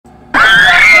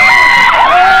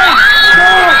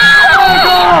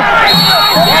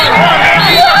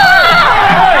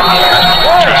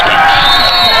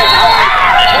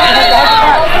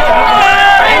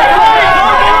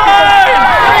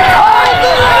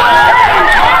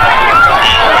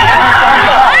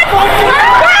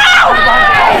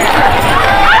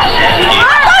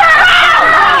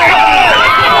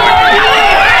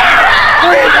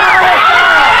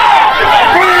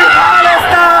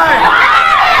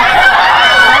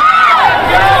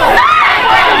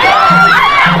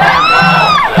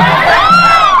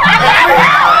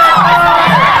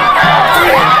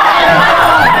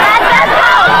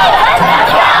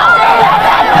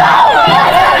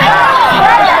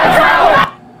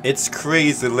It's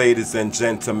crazy, ladies and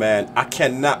gentlemen. I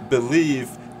cannot believe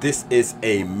this is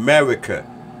America.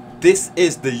 This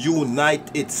is the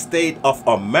United States of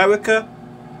America.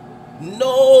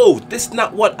 No, this is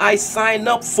not what I signed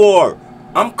up for.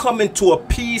 I'm coming to a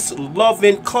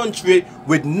peace-loving country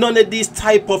with none of these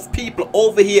type of people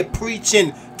over here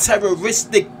preaching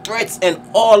terroristic threats and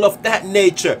all of that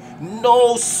nature.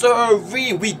 No,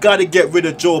 sirree, we gotta get rid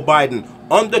of Joe Biden.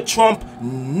 Under Trump,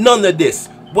 none of this.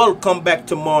 Welcome back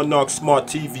to Monarch Smart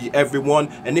TV, everyone.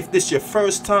 And if this is your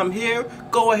first time here,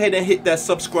 go ahead and hit that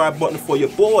subscribe button for your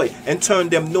boy and turn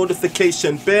them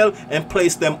notification bell and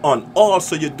place them on all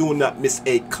so you do not miss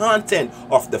a content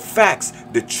of the facts,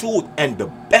 the truth, and the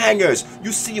bangers.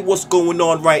 You see what's going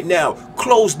on right now.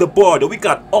 Close the border. We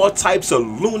got all types of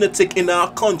lunatic in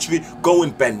our country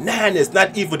going bananas.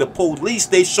 Not even the police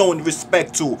they showing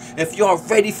respect to. If y'all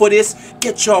ready for this,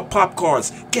 get your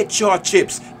popcorns, get your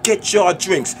chips, get your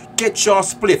drinks, get your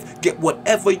spliff, get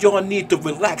whatever y'all need to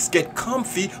relax, get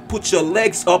comfy, put your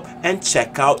legs up, and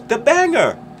check out the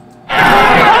banger.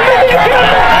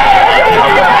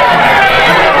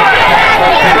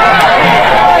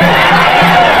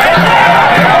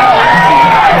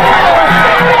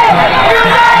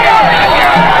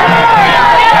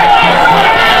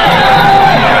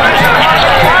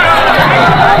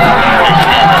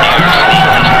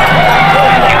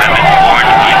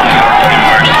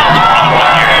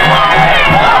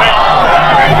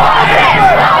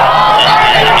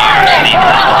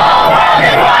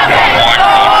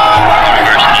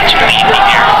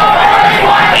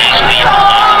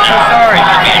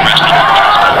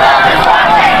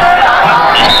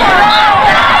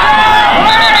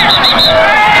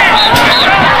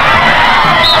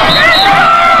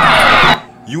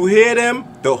 You hear them?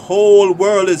 The whole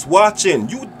world is watching.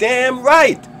 You damn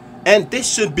right. And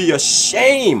this should be a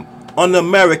shame on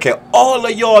America. All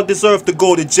of y'all deserve to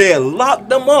go to jail. Lock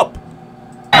them up.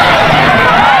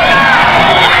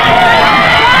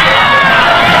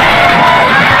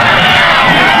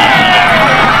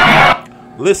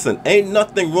 Listen, ain't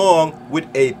nothing wrong with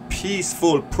a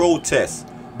peaceful protest.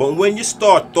 But when you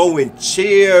start throwing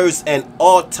chairs and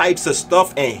all types of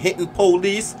stuff and hitting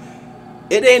police,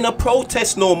 it ain't a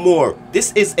protest no more.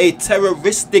 This is a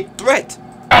terroristic threat.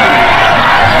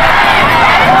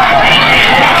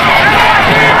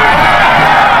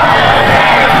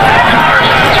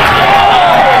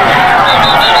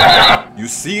 You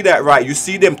see that, right? You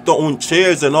see them throwing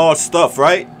chairs and all stuff,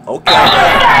 right? Okay.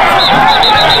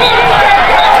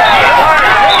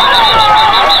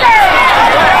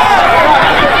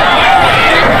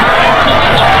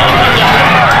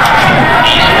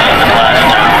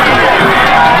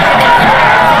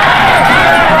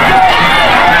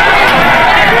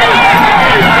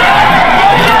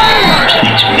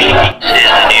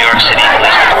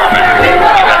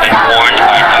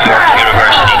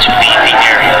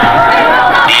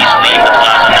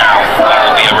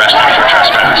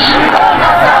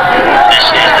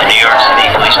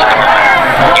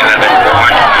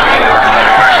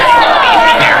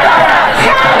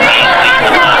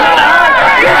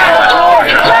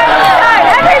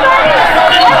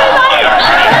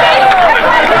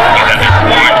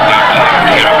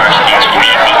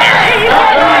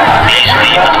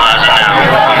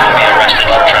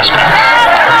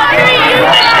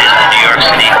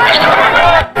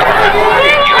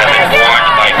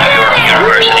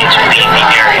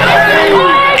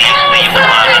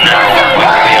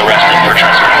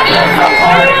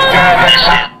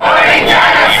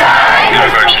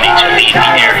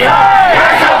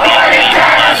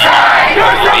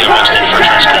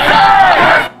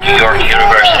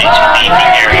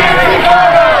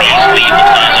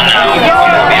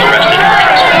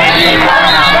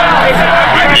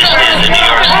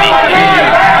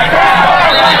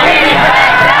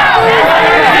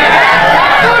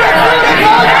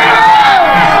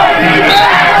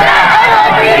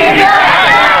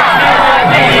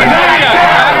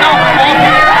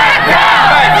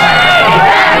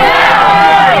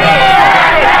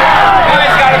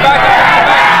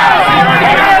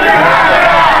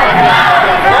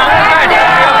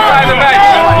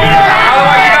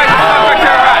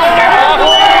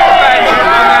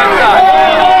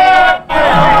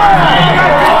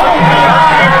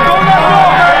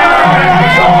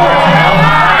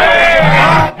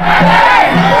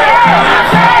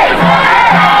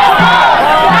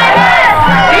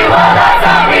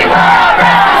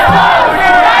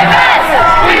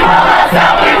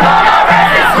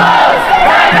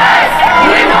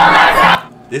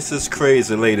 This is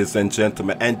crazy, ladies and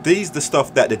gentlemen, and these the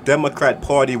stuff that the Democrat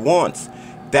Party wants.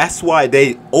 That's why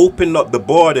they opened up the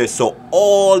border so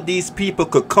all these people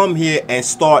could come here and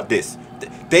start this.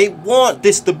 They want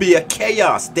this to be a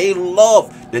chaos. They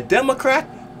love the Democrat.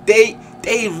 They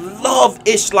love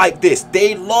ish like this.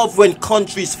 They love when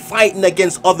countries fighting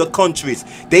against other countries.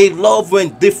 They love when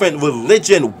different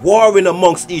religion warring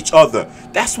amongst each other.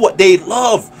 That's what they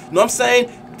love. You know what I'm saying?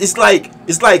 It's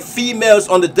like females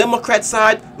on the Democrat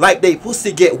side, like they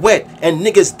pussy get wet and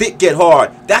niggas dick get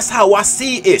hard. That's how I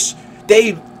see ish.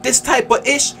 This type of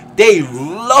ish, they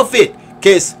love it.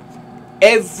 Cause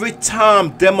every time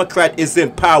Democrat is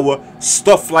in power,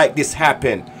 stuff like this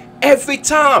happen. Every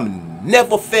time,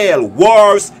 never fail.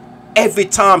 Wars. Every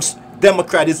time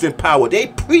Democrat is in power, they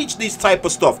preach this type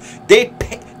of stuff. They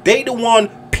the one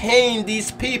paying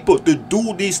these people to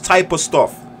do this type of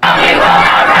stuff. We will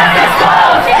not rest this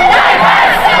close.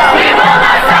 Divest. We will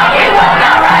not stop. We will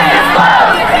not rest this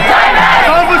close. Divest.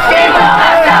 We will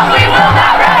not stop. We will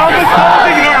not rest this close.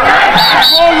 Divest. We will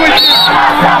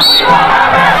not stop. We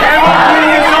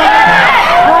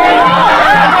will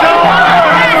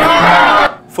not rest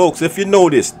this close. Folks, if you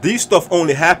notice, these stuff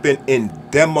only happen in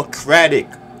democratic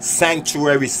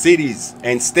sanctuary cities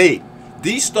and state.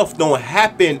 These stuff don't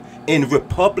happen in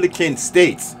Republican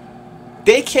states.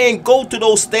 They can't go to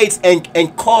those states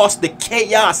and cause the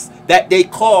chaos that they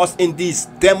cause in these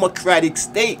democratic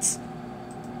states.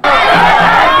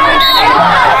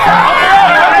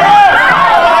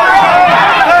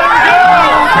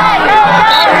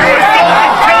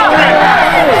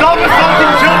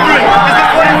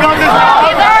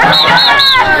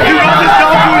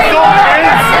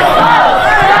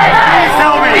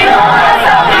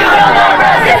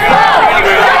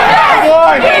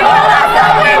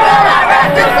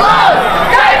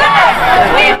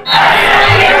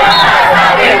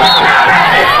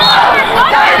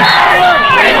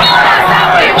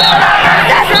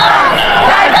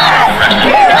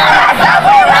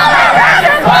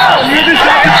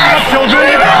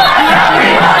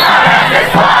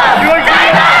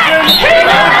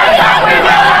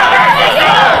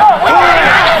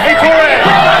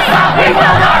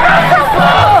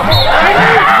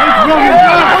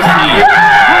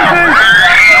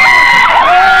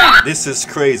 This is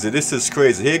crazy. This is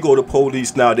crazy. Here go the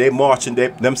police now. They're marching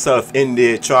themselves in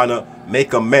there trying to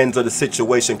make amends of the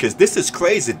situation, because this is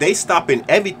crazy. They stopping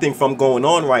everything from going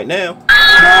on right now.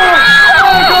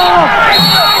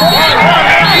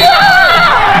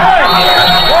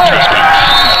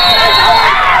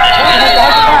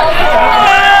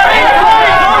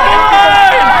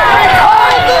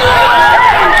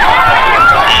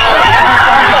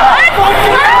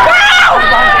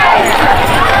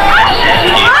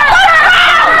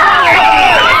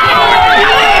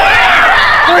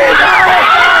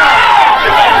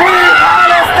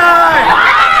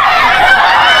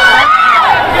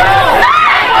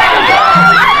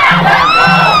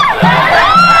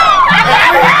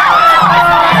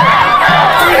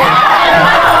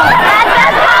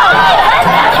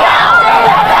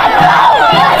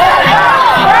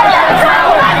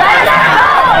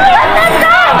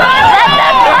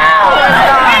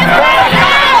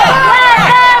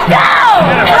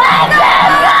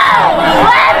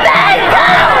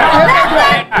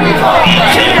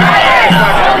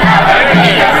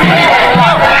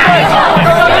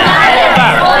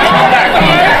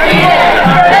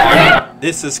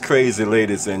 This is crazy,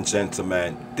 ladies and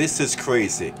gentlemen. This is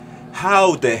crazy.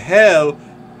 How the hell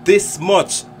this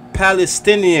much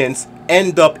Palestinians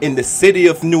end up in the city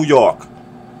of New York?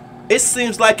 It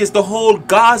seems like it's the whole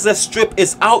Gaza Strip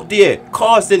is out there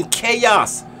causing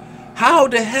chaos. How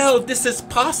the hell this is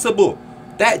possible?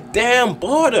 That damn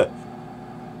border.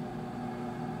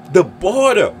 The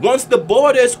border. Once the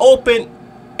border is open,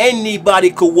 anybody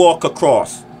could walk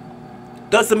across.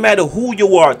 Doesn't matter who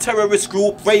you are, terrorist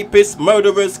group, rapists,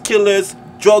 murderers, killers,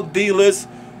 drug dealers,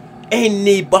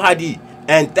 anybody.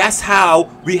 And that's how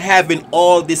we having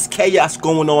all this chaos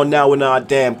going on now in our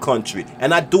damn country.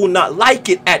 And I do not like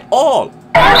it at all.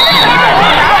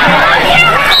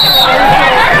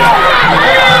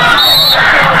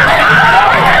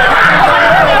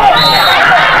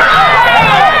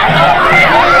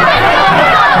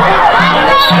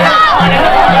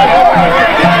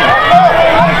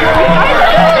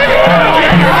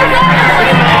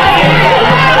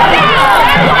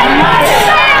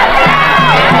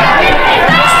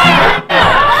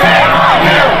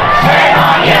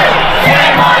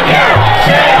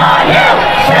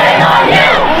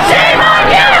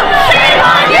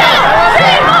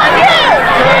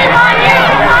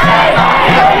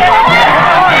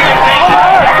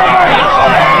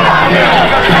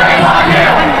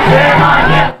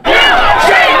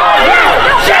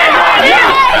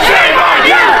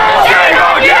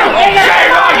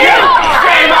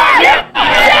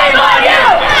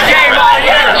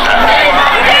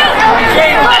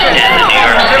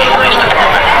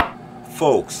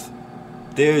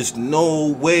 There's no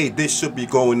way this should be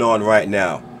going on right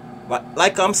now.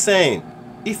 Like I'm saying,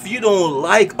 if you don't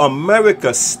like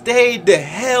America, stay the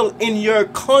hell in your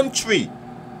country.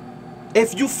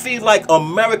 If you feel like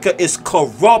America is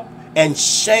corrupt and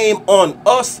shame on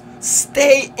us,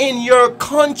 stay in your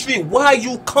country. Why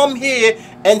you come here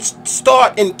and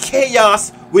start in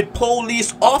chaos with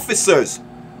police officers?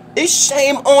 It's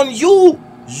shame on you.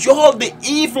 Y'all the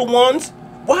evil ones.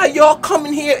 Why y'all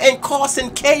coming here and causing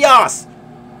chaos?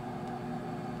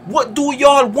 What do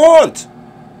y'all want?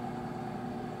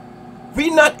 We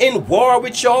not in war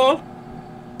with y'all.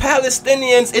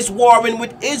 Palestinians is warring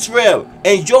with Israel,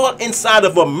 and y'all inside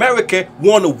of America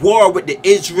want to war with the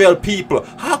Israel people.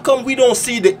 How come we don't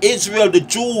see the Israel, the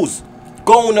Jews,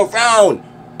 going around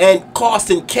and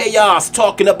causing chaos,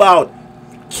 talking about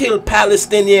kill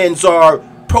Palestinians or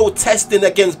protesting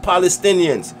against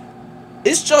Palestinians?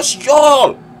 It's just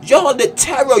y'all. Y'all the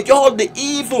terror. Y'all the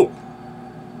evil.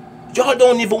 Y'all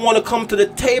don't even want to come to the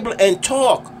table and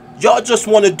talk. Y'all just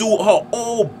want to do a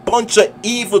whole bunch of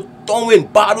evil, throwing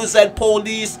bottles at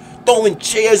police, throwing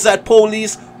chairs at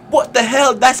police. What the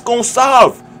hell that's gonna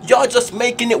solve? Y'all just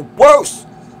making it worse.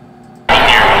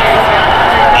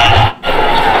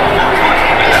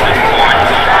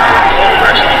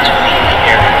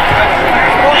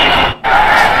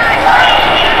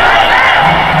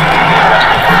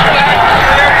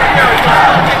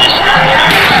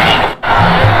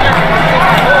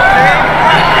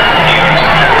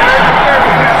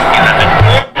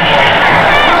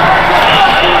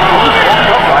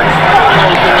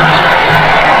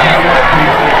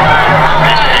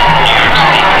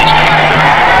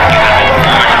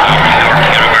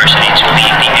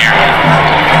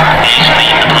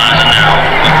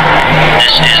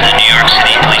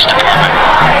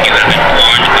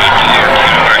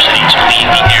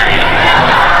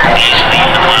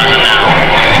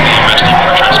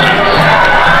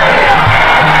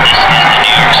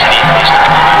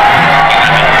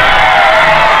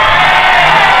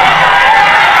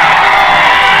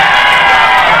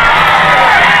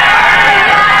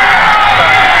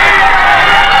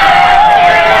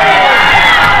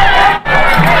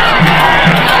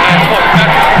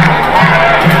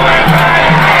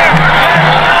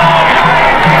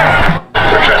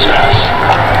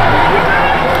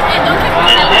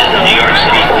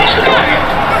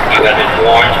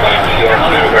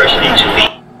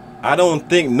 I don't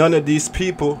think none of these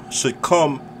people should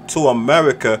come to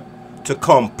America to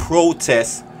come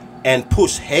protest and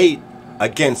push hate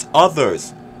against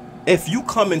others. If you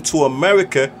come into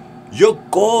America, your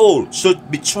goal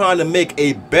should be trying to make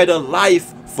a better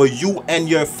life for you and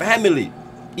your family.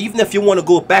 Even if you want to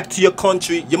go back to your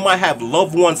country, you might have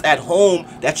loved ones at home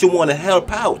that you want to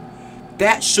help out.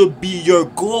 That should be your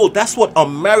goal. That's what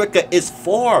America is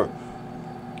for.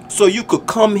 So you could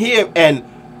come here and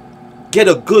get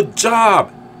a good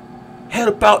job,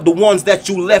 help out the ones that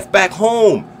you left back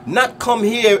home, not come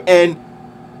here and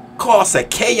cause a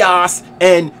chaos,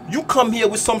 and you come here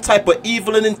with some type of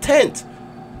evil intent.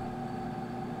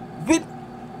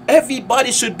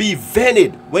 Everybody should be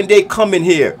vetted when they come in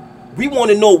here. We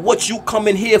want to know what you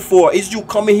coming here for. Is you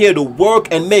coming here to work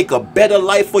and make a better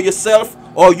life for yourself?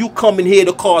 Or you coming here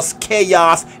to cause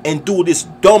chaos and do this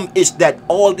dumb ish that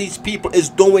all these people is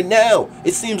doing now?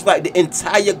 It seems like the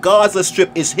entire Gaza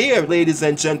Strip is here, ladies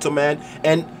and gentlemen,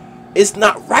 and it's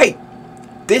not right.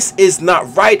 This is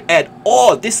not right at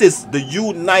all. This is the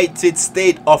United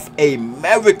States of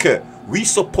America. We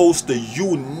supposed to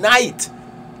unite,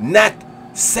 not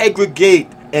segregate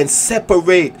and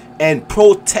separate and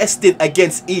protesting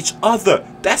against each other.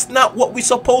 That's not what we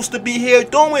supposed to be here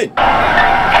doing.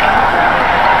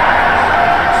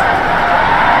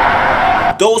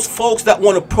 Those folks that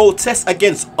want to protest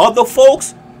against other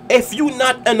folks, if you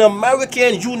not an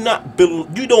American,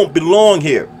 you don't belong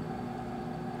here.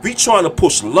 We trying to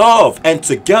push love and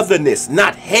togetherness,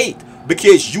 not hate,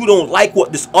 because you don't like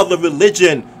what this other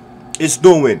religion is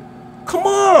doing. Come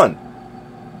on.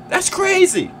 That's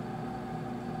crazy.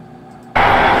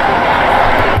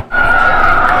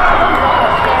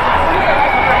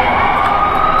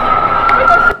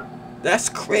 That's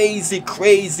crazy,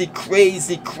 crazy,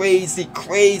 crazy, crazy,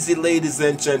 crazy, ladies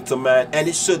and gentlemen. And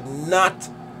it should not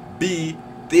be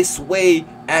this way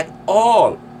at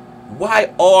all.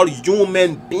 Why all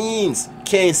human beings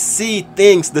can't see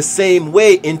things the same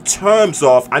way in terms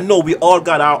of, I know we all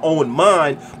got our own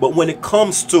mind, but when it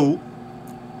comes to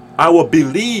our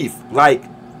belief, like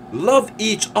love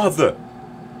each other.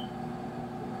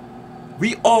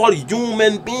 We all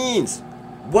human beings.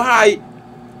 Why?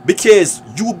 Because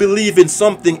you believe in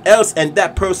something else and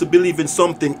that person believe in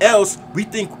something else, we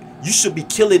think you should be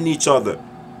killing each other.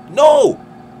 No,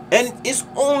 And it's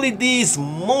only these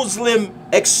Muslim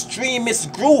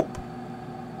extremist group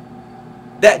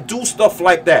that do stuff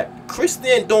like that.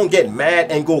 Christians don't get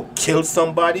mad and go kill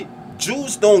somebody.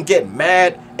 Jews don't get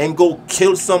mad and go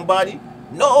kill somebody.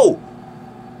 No.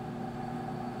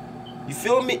 You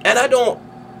feel me? And I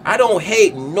don't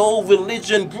hate no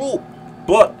religion group,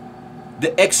 but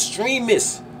the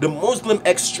extremists, the Muslim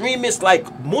extremists, like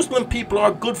Muslim people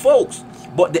are good folks,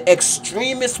 but the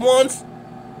extremist ones,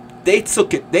 they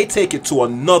take it to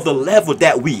another level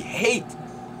that we hate.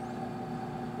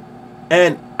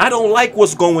 And I don't like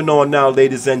what's going on now,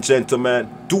 ladies and gentlemen.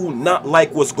 Do not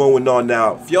like what's going on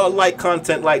now. If y'all like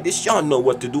content like this, y'all know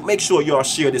what to do. Make sure y'all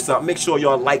share this out. Make sure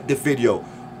y'all like the video.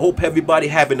 Hope everybody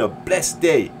having a blessed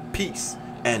day. Peace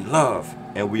and love.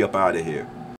 And we up out of here.